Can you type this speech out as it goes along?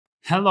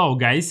Hello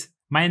guys,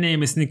 my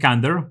name is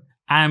Nikander,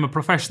 I am a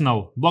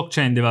professional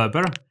blockchain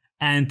developer,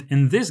 and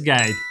in this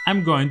guide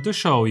I'm going to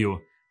show you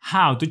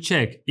how to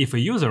check if a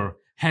user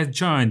has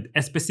joined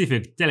a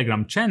specific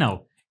Telegram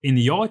channel in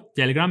your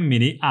Telegram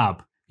mini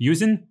app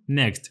using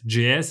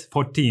Next.js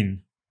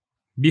 14.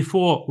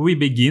 Before we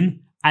begin,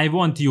 I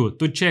want you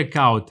to check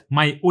out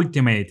my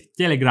ultimate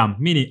Telegram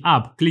mini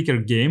app clicker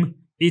game.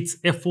 It's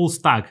a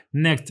full-stack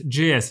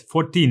Next.js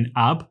 14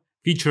 app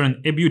featuring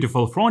a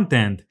beautiful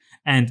front-end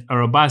and a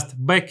robust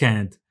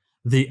backend.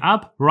 The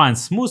app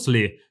runs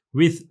smoothly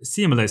with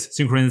seamless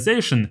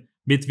synchronization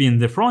between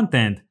the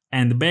front-end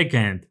and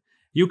backend.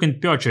 You can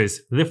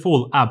purchase the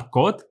full app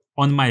code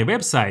on my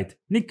website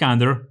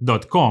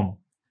nikander.com.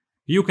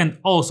 You can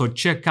also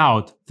check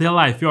out the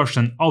live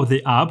version of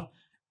the app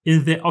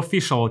in the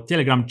official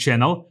Telegram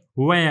channel,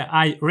 where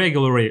I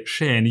regularly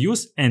share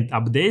news and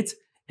updates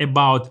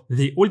about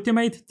the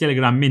ultimate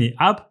Telegram mini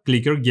app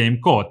clicker game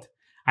code.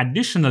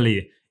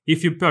 Additionally,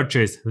 if you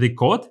purchase the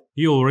code,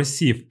 you'll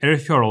receive a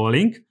referral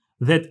link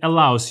that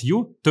allows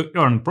you to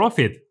earn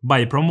profit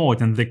by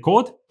promoting the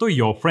code to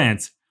your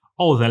friends.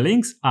 All the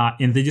links are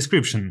in the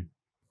description.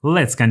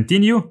 Let's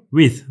continue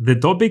with the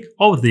topic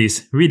of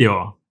this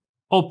video.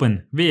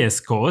 Open VS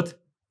Code,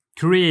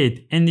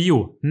 create a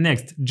new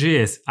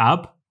Next.js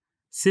app,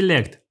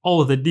 select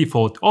all the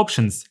default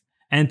options,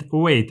 and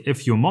wait a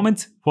few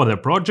moments for the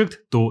project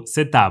to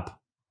set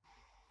up.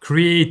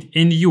 Create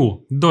a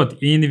new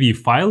 .env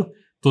file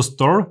to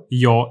store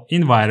your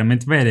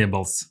environment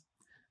variables.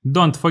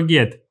 Don't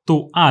forget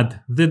to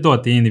add the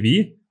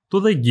 .env to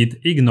the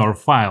git-ignore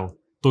file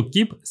to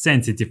keep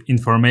sensitive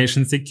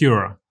information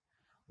secure.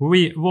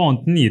 We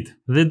won't need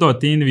the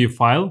 .env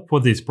file for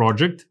this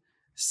project,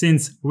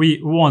 since we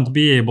won't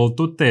be able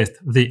to test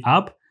the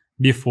app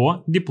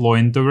before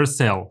deploying to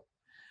Vercel.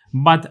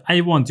 But I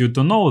want you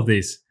to know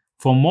this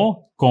for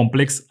more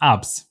complex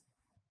apps.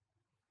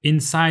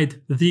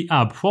 Inside the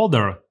app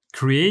folder,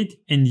 create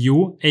a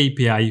new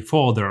API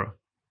folder.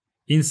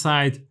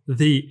 Inside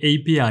the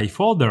API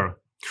folder,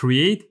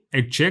 create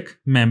a check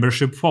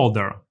membership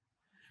folder.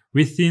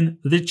 Within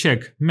the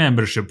check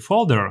membership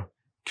folder,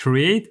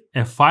 create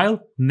a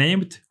file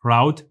named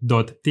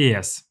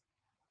route.ts.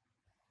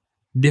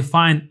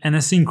 Define an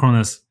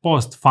asynchronous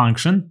post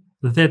function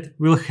that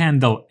will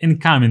handle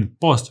incoming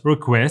post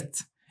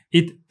requests.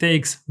 It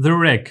takes the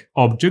rec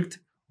object,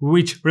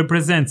 which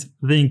represents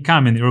the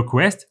incoming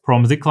request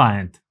from the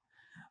client.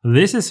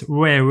 This is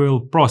where we'll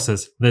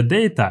process the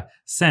data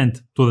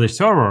sent to the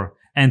server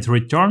and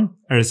return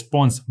a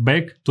response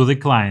back to the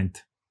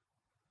client.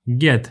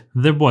 Get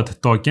the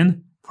bot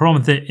token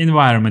from the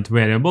environment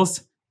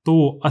variables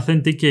to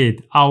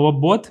authenticate our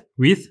bot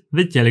with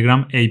the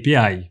Telegram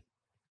API.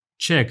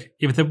 Check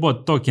if the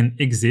bot token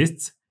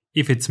exists.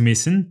 If it's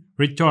missing,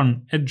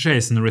 return a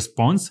JSON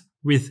response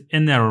with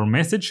an error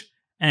message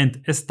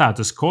and a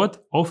status code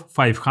of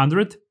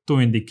 500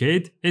 to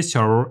indicate a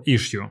server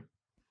issue.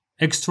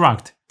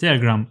 Extract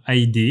Telegram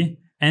ID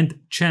and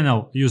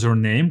channel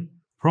username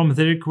from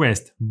the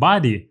request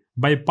body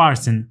by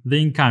parsing the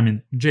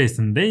incoming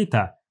JSON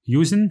data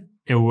using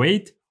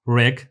await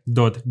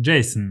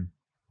rec.json.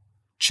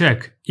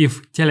 Check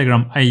if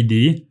Telegram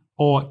ID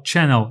or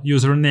channel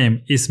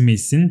username is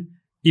missing.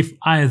 If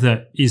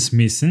either is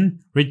missing,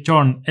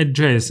 return a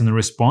JSON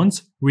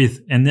response with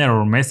an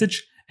error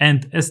message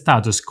and a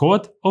status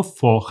code of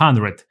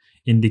 400,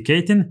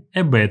 indicating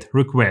a bad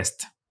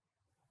request.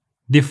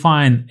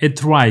 Define a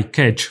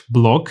try-catch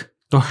block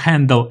to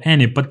handle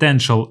any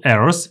potential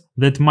errors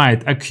that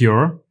might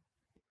occur.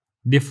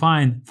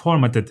 Define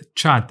formatted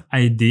chat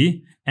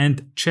ID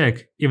and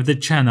check if the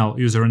channel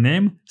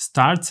username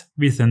starts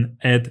with an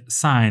 @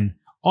 sign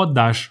or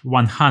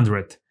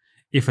 -100.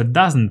 If it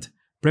doesn't,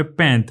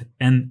 prepend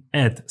an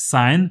 @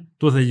 sign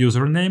to the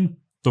username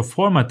to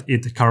format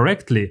it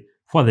correctly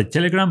for the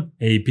Telegram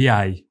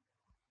API.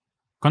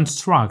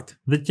 Construct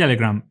the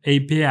Telegram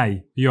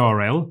API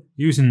URL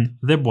using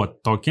the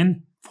bot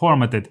token,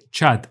 formatted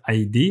chat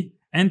ID,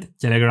 and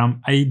Telegram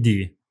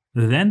ID.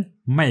 Then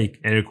make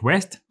a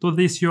request to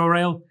this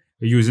URL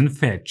using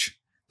fetch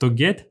to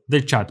get the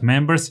chat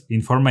members'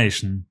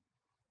 information.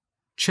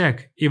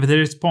 Check if the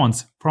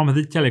response from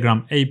the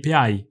Telegram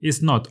API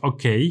is not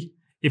OK.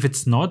 If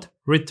it's not,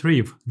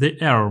 retrieve the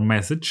error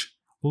message,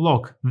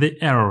 log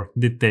the error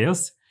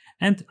details,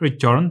 and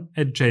return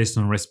a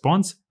JSON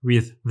response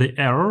with the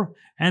error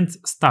and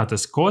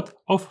status code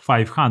of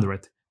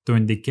 500 to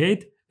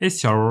indicate a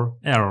server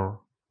error.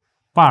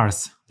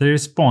 Parse the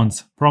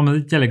response from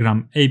the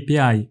Telegram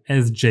API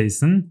as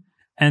JSON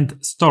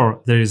and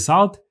store the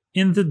result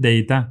in the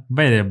data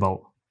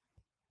variable.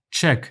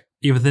 Check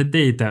if the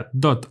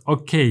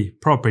data.ok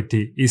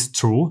property is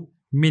true,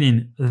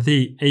 meaning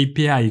the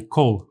API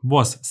call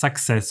was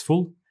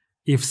successful.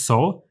 If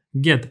so,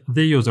 get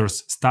the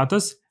user's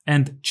status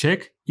and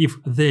check if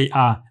they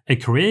are a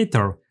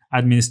creator,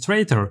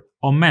 administrator,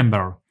 or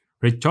member.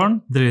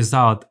 Return the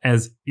result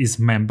as is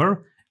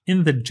member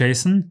in the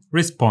JSON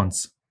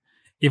response.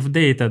 If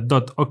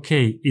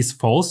data.ok is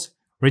false,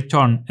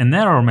 return an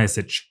error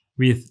message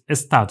with a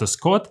status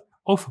code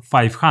of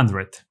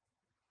 500.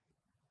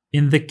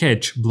 In the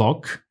catch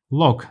block,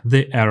 log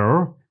the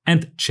error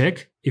and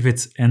check if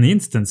it's an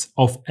instance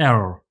of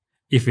error.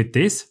 If it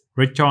is,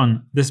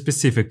 return the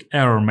specific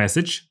error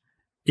message.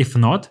 If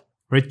not,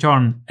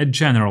 return a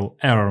general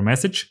error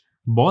message,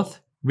 both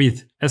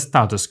with a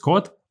status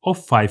code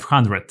of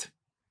 500.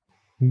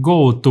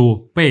 Go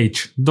to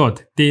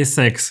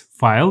page.tsx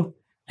file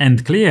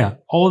and clear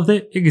all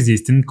the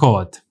existing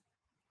code.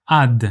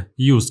 Add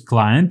use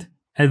client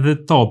at the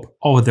top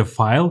of the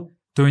file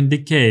to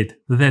indicate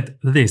that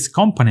this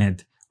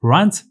component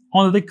runs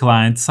on the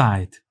client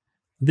side.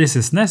 This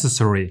is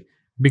necessary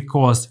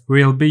because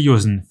we'll be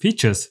using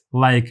features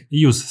like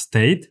use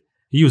state,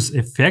 use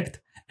effect,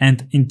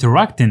 and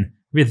interacting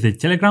with the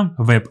Telegram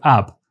web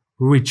app,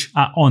 which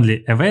are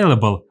only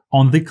available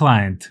on the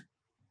client.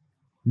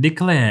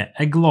 Declare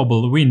a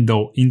global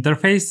window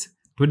interface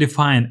to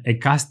define a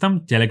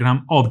custom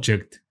Telegram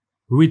object,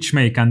 which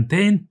may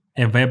contain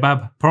a web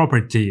app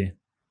property.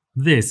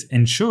 This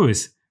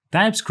ensures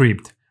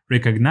TypeScript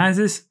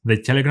recognizes the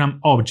Telegram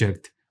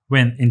object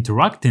when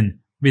interacting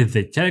with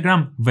the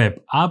Telegram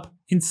web app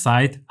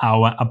inside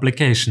our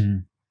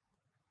application.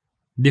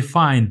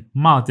 Define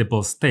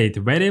multiple state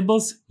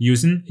variables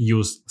using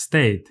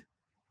useState.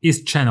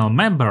 Each channel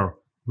member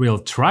will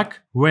track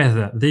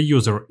whether the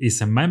user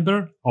is a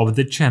member of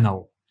the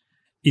channel.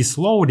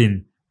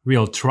 isLoading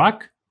will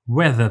track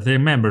whether the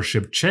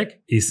membership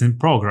check is in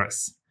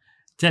progress.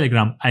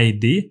 Telegram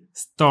ID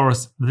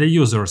stores the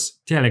user's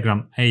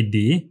Telegram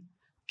ID.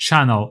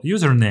 Channel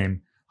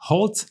username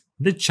holds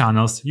the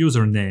channel's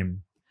username.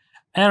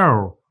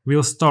 Error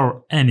will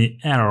store any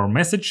error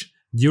message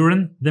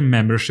during the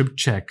membership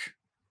check.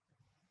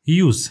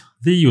 Use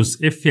the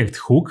useEffect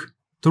hook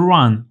to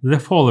run the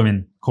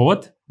following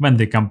code when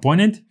the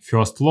component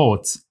first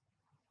loads.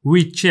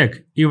 We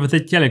check if the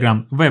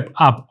Telegram web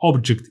app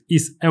object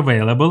is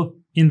available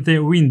in the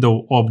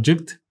window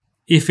object.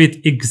 If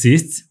it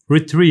exists,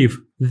 retrieve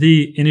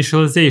the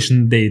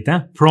initialization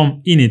data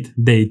from init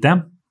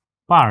data.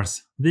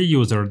 Parse the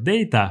user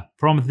data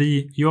from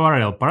the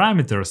URL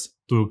parameters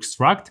to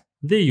extract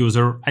the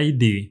user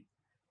ID.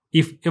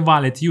 If a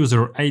valid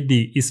user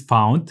ID is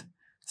found,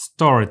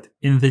 store it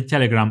in the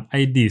Telegram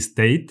ID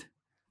state.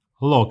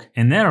 Log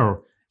an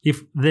error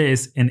if there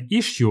is an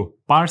issue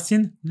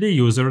parsing the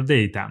user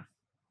data.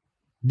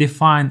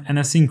 Define an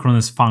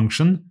asynchronous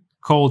function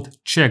called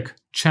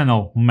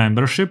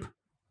checkChannelMembership.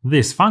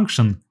 This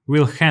function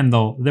will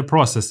handle the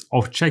process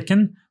of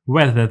checking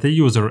whether the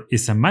user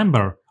is a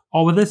member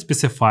of the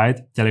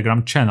specified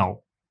Telegram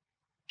channel.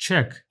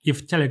 Check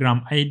if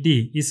Telegram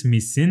ID is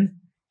missing.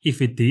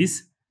 If it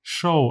is,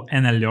 show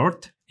an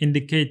alert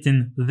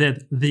indicating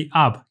that the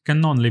app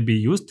can only be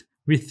used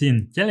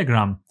within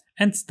Telegram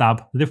and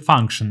stop the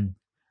function.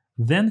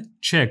 Then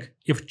check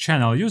if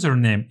channel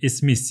username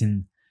is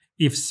missing.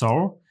 If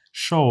so,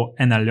 show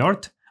an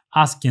alert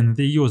asking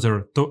the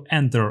user to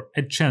enter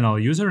a channel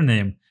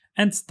username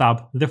and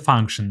stop the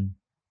function.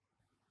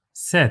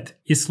 Set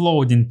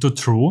isLoading to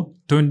true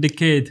to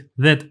indicate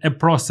that a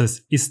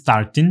process is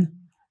starting.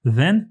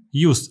 Then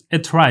use a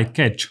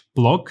try-catch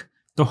block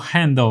to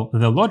handle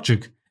the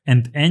logic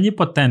and any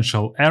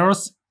potential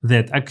errors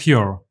that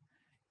occur.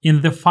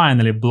 In the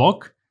finally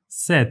block,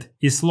 set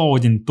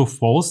isLoading to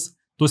false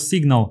to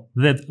signal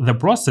that the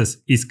process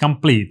is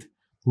complete,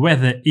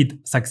 whether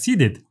it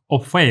succeeded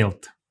or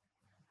failed.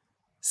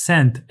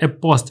 Send a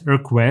post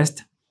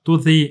request to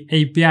the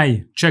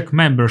API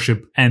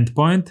checkMembership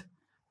endpoint.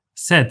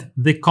 Set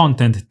the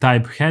content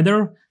type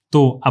header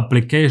to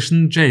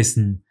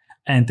application.json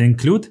and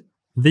include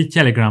the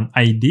Telegram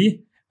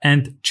ID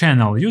and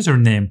channel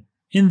username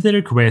in the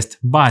request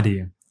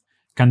body,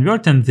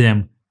 converting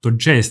them to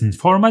JSON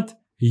format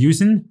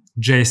using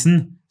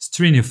JSON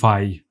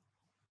stringify.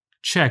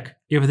 Check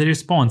if the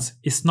response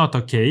is not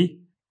OK.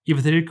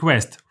 If the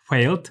request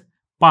failed,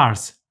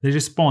 parse the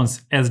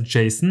response as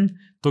JSON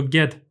to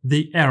get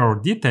the error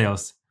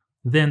details,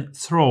 then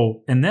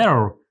throw an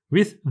error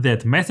with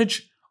that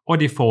message or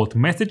default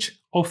message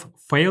of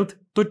failed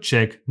to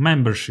check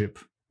membership.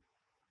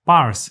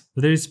 Parse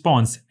the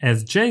response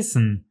as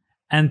JSON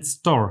and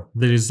store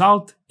the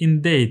result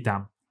in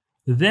data.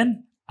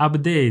 Then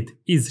update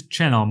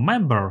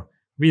isChannelMember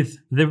with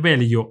the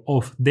value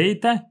of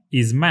data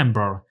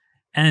isMember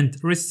and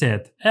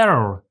reset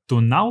error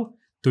to null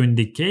to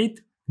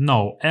indicate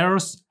no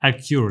errors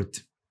occurred.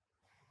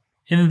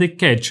 In the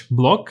catch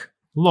block,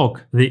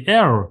 log the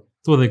error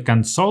to the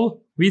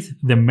console with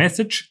the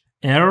message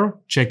error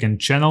checking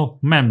channel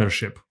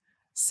membership.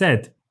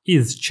 Set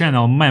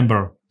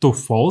isChannelMember to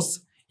false,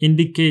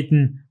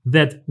 indicating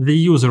that the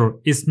user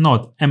is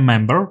not a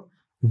member.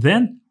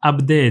 Then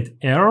update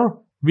error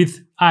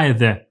with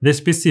either the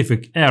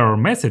specific error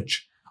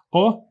message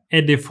or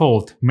a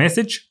default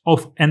message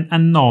of an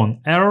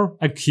unknown error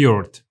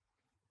occurred.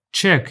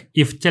 Check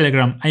if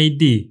Telegram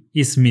ID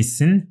is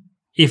missing.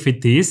 If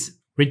it is,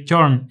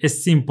 return a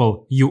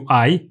simple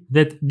UI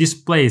that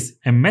displays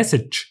a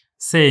message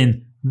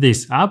saying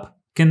this app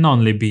can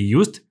only be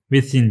used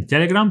within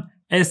Telegram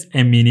as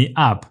a mini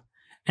app,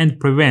 and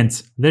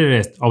prevents the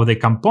rest of the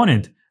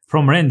component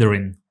from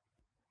rendering.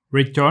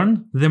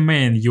 Return the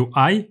main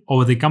UI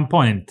of the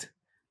component.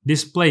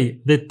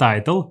 Display the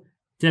title,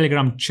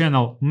 Telegram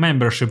channel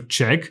membership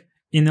check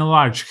in a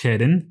large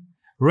heading.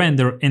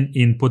 Render an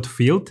input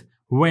field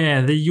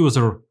where the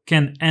user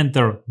can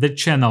enter the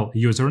channel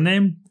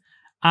username.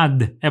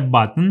 Add a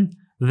button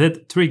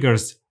that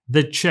triggers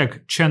the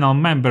check channel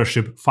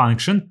membership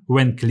function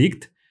when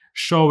clicked,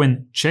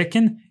 showing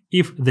checking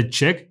if the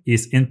check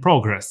is in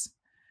progress.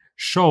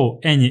 Show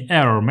any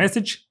error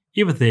message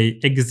if they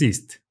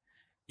exist.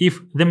 If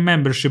the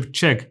membership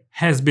check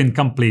has been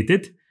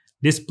completed,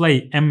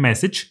 display a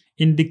message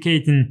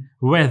indicating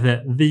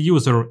whether the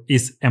user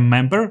is a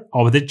member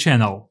of the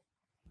channel.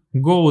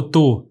 Go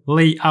to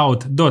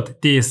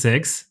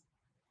layout.tsx,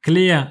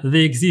 clear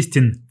the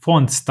existing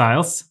font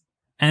styles,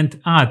 and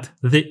add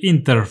the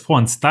inter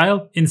font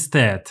style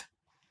instead.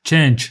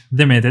 Change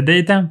the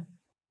metadata.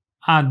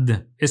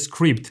 Add a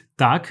script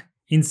tag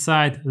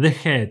inside the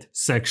head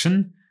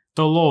section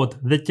to load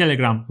the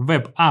Telegram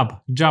web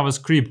app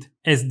JavaScript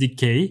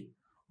SDK.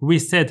 We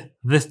set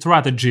the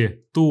strategy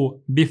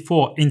to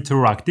before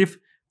interactive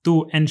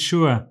to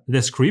ensure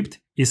the script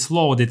is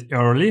loaded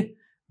early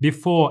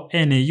before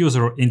any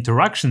user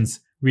interactions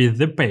with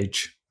the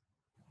page.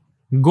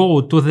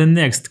 Go to the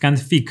next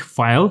config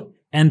file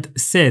and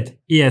set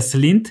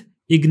ESLint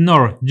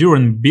ignore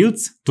during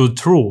builds to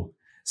true,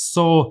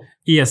 so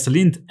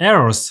ESLint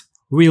errors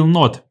will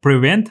not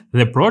prevent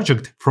the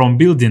project from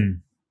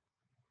building.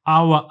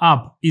 Our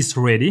app is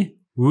ready,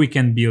 we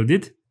can build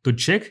it to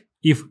check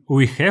if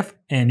we have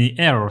any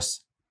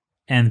errors.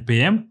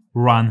 npm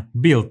run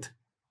build.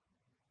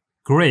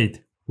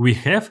 Great, we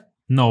have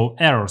no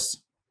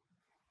errors.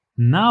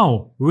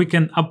 Now we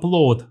can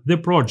upload the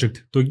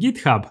project to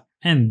GitHub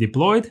and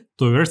deploy it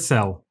to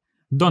Vercel.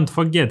 Don't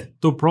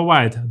forget to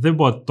provide the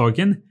bot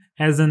token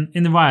as an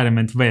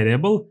environment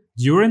variable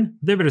during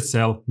the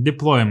Vercel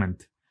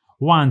deployment.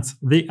 Once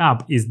the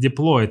app is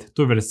deployed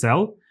to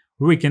Vercel,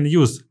 we can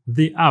use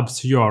the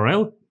app's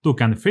URL to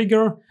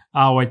configure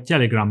our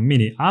Telegram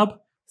mini app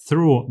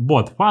through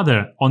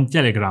BotFather on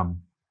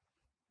Telegram.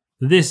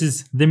 This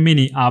is the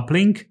mini app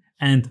link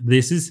and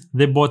this is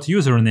the bot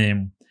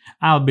username.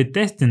 I'll be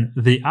testing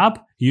the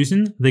app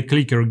using the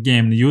Clicker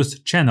Game News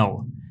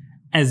channel.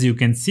 As you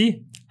can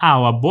see,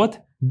 our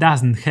bot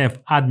doesn't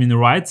have admin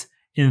rights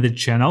in the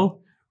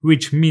channel,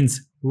 which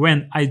means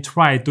when I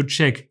try to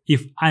check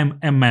if I'm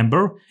a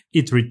member,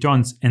 it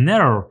returns an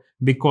error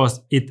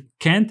because it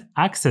can't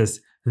access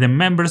the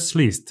members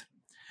list.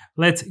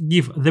 Let's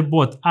give the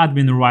bot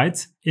admin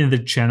rights in the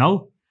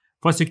channel.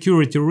 For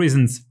security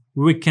reasons,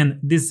 we can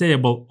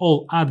disable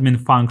all admin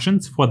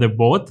functions for the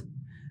bot.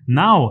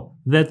 Now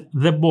that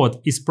the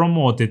bot is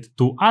promoted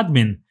to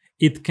admin,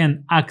 it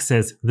can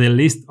access the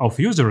list of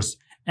users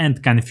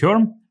and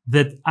confirm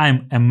that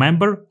I'm a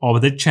member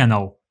of the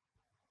channel.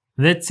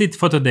 That's it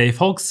for today,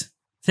 folks.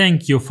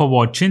 Thank you for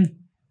watching.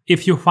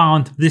 If you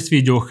found this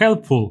video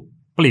helpful,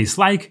 please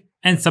like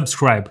and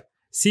subscribe.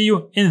 See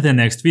you in the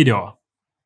next video.